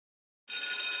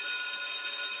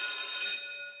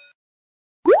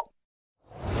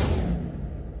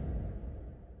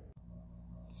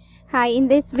Hi, in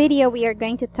this video we are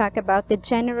going to talk about the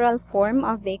general form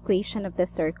of the equation of the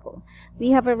circle.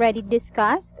 We have already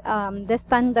discussed the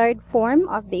standard form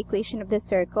of the equation of the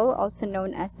circle, also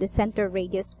known as the center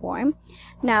radius form.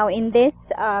 Now in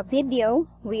this video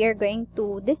we are going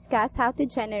to discuss how to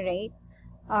generate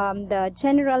the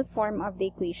general form of the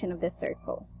equation of the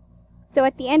circle. So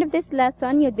at the end of this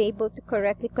lesson, you'll be able to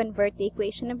correctly convert the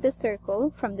equation of the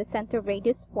circle from the center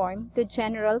radius form to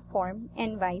general form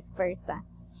and vice versa,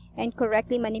 and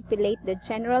correctly manipulate the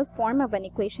general form of an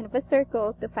equation of a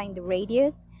circle to find the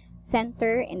radius,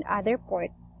 center, and other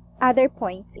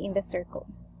points in the circle.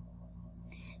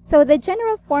 So the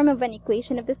general form of an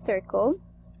equation of the circle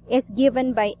is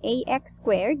given by ax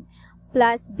squared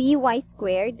plus by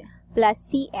squared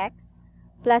plus cx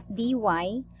plus dy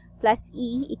plus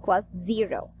e equals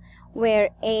 0, where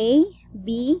a,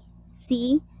 b,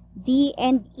 c, d,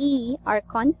 and e are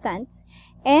constants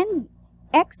and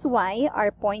xy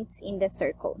are points in the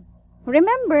circle.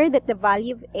 Remember that the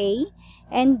value of a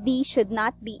and b should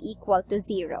not be equal to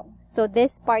 0. So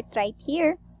this part right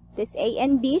here, this a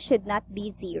and b should not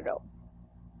be 0.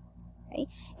 Okay.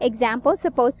 Example,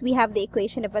 suppose we have the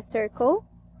equation of a circle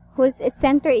whose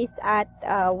center is at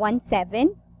 1,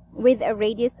 7 with a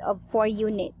radius of 4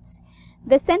 units.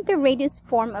 The center radius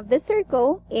form of the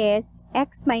circle is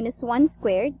x minus 1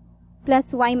 squared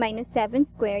plus y minus 7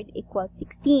 squared equals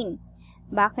 16.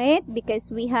 Bakit?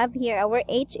 Because we have here our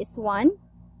h is 1.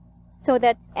 So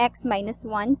that's x minus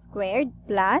 1 squared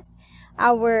plus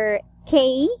our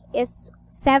k is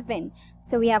 7.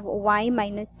 So we have y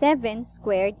minus 7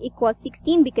 squared equals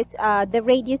 16 because the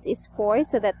radius is 4.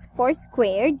 So that's 4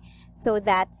 squared. So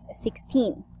that's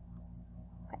 16.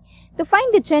 Okay. To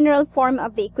find the general form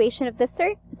of the equation of the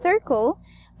circle,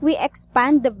 we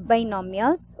expand the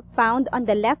binomials found on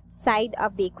the left side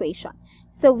of the equation.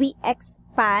 So we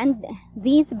expand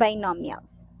these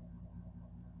binomials.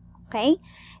 Okay?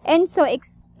 And so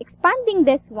expanding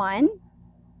this one,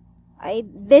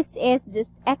 this is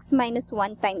just x minus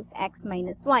 1 times x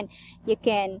minus 1. You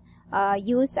can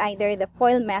use either the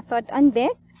FOIL method on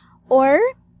this, or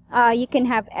you can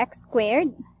have x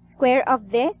squared, square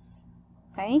of this,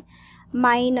 okay,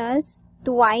 minus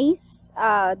twice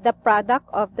the product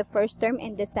of the first term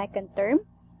and the second term.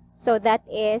 So that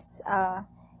is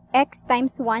x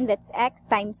times 1, that's x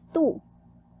times 2.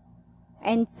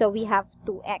 And so we have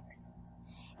 2x.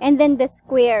 And then the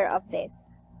square of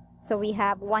this. So we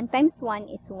have 1 times 1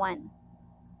 is 1.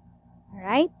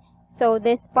 Alright? So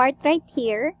this part right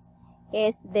here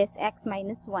is this x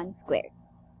minus 1 squared.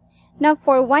 Now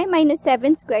for y minus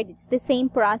 7 squared, it's the same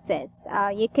process.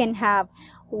 You can have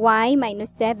y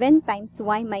minus 7 times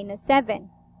y minus 7.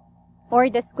 Or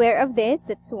the square of this,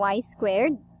 that's y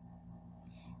squared.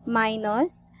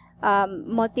 Minus,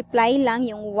 multiply lang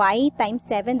yung y times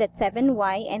 7, that's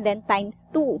 7y, and then times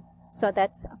 2. So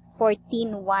that's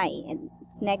 14y. And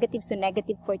it's negative, so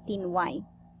negative 14y.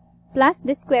 Plus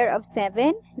the square of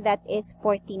 7, that is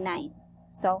 49.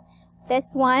 So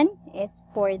this one is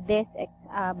for this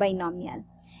binomial.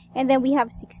 And then we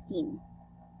have 16.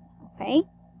 Okay?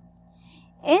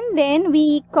 And then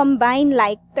we combine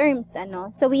like terms.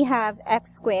 So we have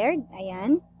x squared.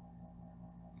 Ayan.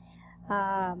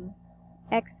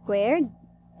 X squared.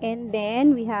 And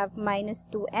then we have minus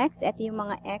 2x. Ito yung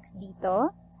mga x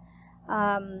dito.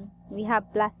 We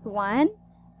have plus 1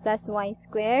 plus y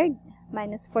squared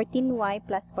minus 14y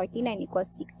plus 49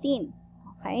 equals 16.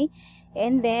 Okay?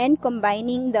 And then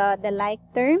combining the like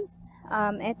terms,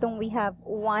 etong we have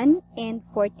 1 and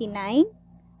 49.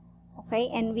 Okay?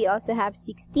 And we also have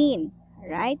 16.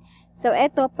 Alright? So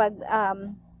eto pag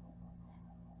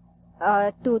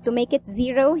to make it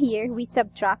 0 here, we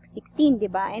subtract 16,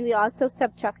 diba? And we also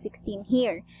subtract 16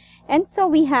 here. And so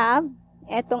we have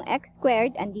etong x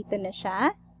squared, andito na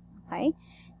siya. Okay?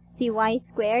 Si y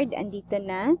squared, andito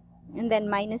na. And then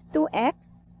minus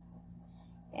 2x.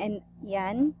 And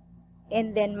yan.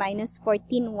 And then minus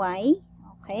 14y.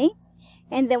 Okay?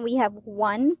 And then we have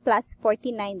 1 plus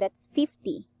 49, that's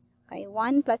 50. Okay?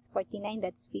 1 plus 49,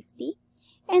 that's 50.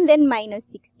 And then minus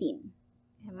 16.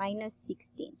 Minus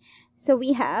 16. So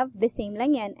we have the same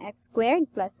lang yan. X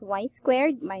squared plus y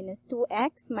squared minus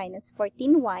 2x minus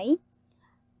 14y.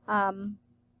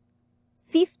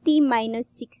 50 minus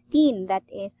 16, that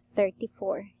is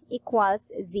 34,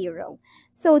 equals 0.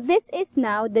 So this is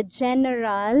now the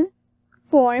general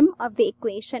form of the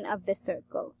equation of the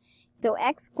circle. So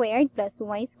x squared plus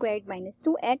y squared minus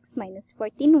 2x minus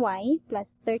 14y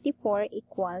plus 34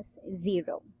 equals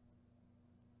 0.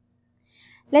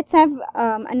 Let's have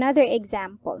another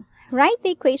example. Write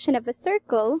the equation of a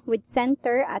circle with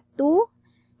center at 2,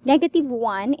 negative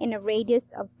 1 and a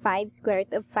radius of 5 square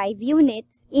root of 5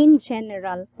 units in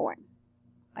general form.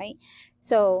 Okay?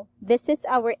 So, this is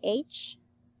our h,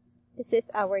 this is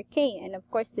our k, and of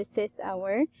course, this is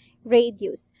our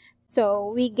radius.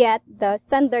 So, we get the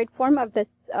standard form of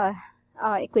this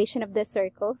equation of the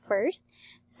circle first.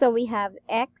 So, we have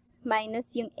x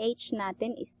minus yung h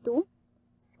natin is 2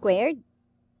 squared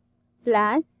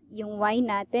plus yung y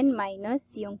natin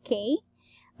minus yung k.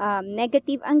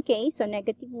 Negative ang k, so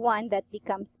negative 1, that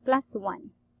becomes plus 1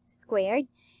 squared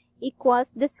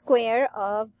equals the square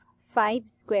of 5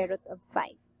 square root of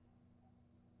 5.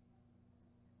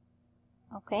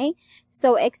 Okay,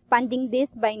 so expanding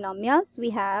these binomials,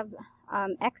 we have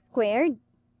x squared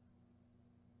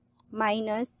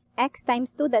minus x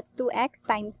times 2, that's 2x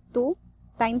times 2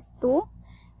 times 2,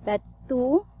 that's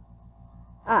 2,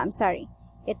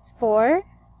 it's 4x.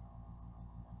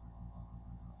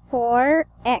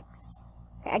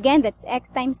 Okay, again, that's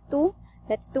x times 2,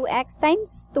 that's 2x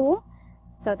times 2,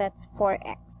 so that's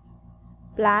 4x,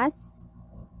 plus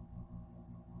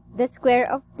the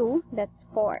square of 2, that's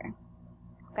 4.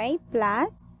 Okay,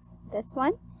 plus this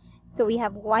one. So we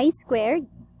have y squared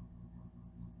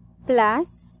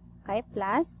plus, okay,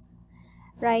 plus,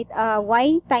 right,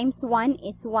 y times 1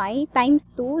 is y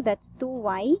times 2, that's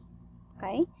 2y,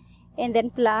 okay, and then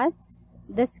plus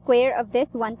the square of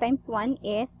this 1 times 1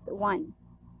 is 1,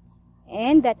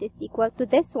 and that is equal to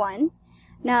this one.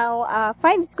 Now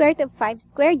 5 squared of 5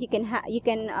 squared, you can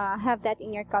have that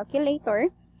in your calculator,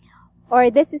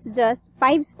 or this is just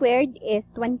 5 squared is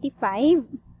 25,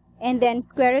 and then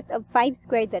square root of 5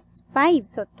 squared, that's 5.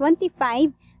 So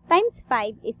 25 times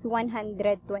 5 is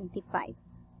 125.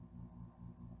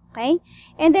 Okay?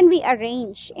 And then we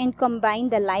arrange and combine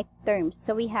the like terms.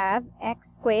 So we have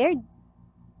x squared.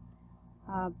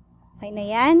 Okay na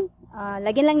yan.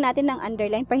 Lagyan lang natin ng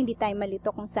underline para hindi tayo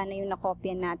malito kung sana yung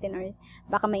nakopya natin or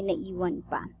baka may naiwan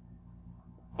pa.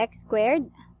 X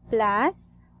squared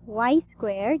plus y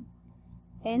squared,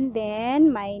 and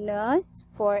then minus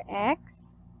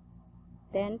 4x,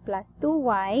 then plus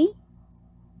 2y,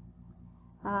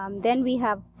 then we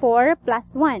have 4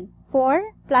 plus 1.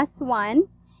 4 plus 1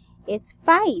 is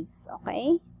 5,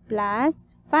 okay,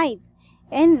 plus 5.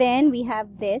 And then we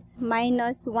have this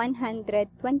minus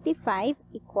 125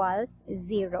 equals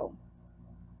 0.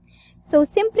 So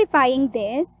simplifying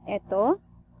this, ito,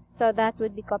 so that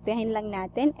would be, kopyahin lang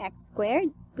natin, x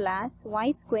squared plus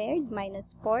y squared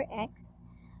minus 4x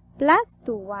plus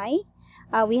 2y.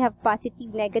 We have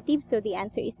positive, negative, so the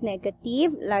answer is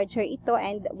negative. Larger ito,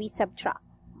 and we subtract.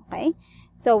 Okay?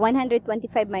 So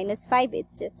 125 minus 5,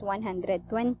 it's just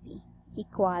 120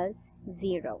 equals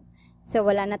 0. So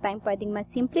wala na tayong pwedeng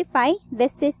mas-simplify.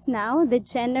 This is now the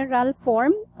general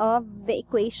form of the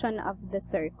equation of the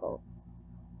circle.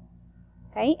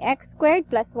 Okay? X squared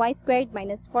plus y squared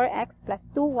minus 4x plus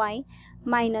 2y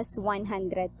minus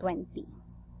 120.